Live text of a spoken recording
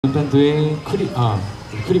밴드의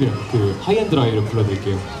크립이랑 그 하이엔드라이를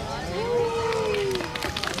불러드릴게요.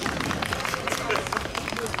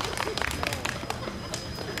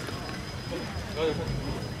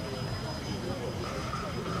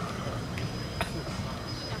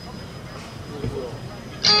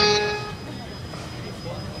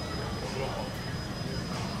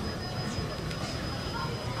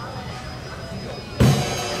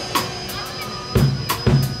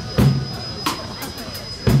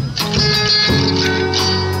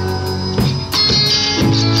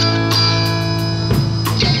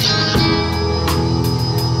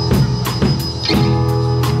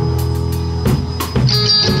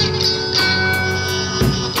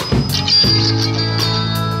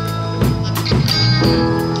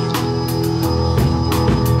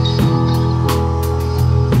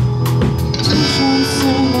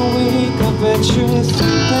 You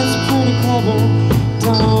think that's pretty clever,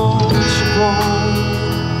 don't you, boy?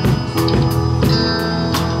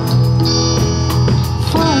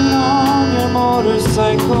 Flying on your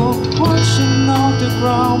motorcycle, watching all the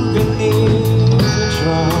ground beneath you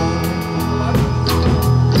drive.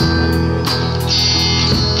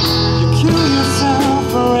 You kill yourself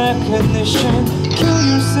for recognition, kill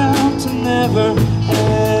yourself to never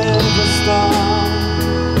ever stop.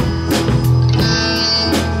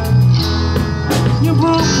 You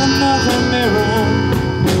broke another mirror,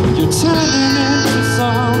 you're turning into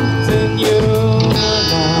something you're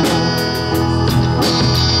not.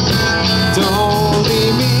 Don't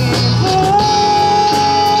leave me alone,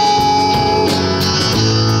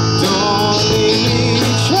 don't leave me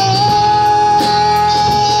try,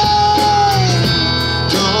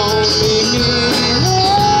 don't leave me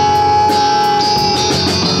alone,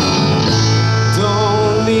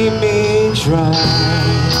 don't leave me dry.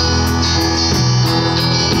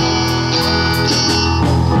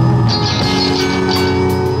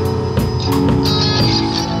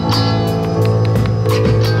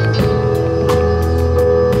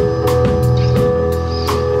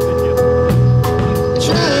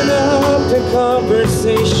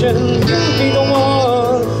 Conversation, you'll be the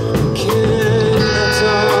one who cannot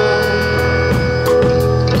talk.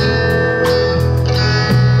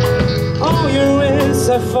 All your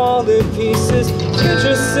inside fall to pieces. You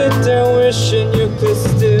just sit there wishing you could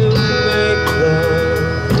still make love.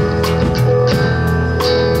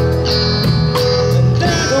 And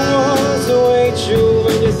they're the ones who hate you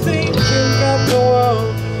when you think you got the world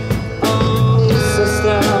all sussed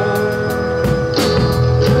out.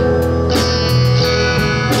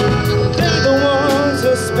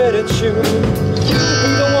 Spit at you, you'll be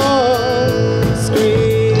the one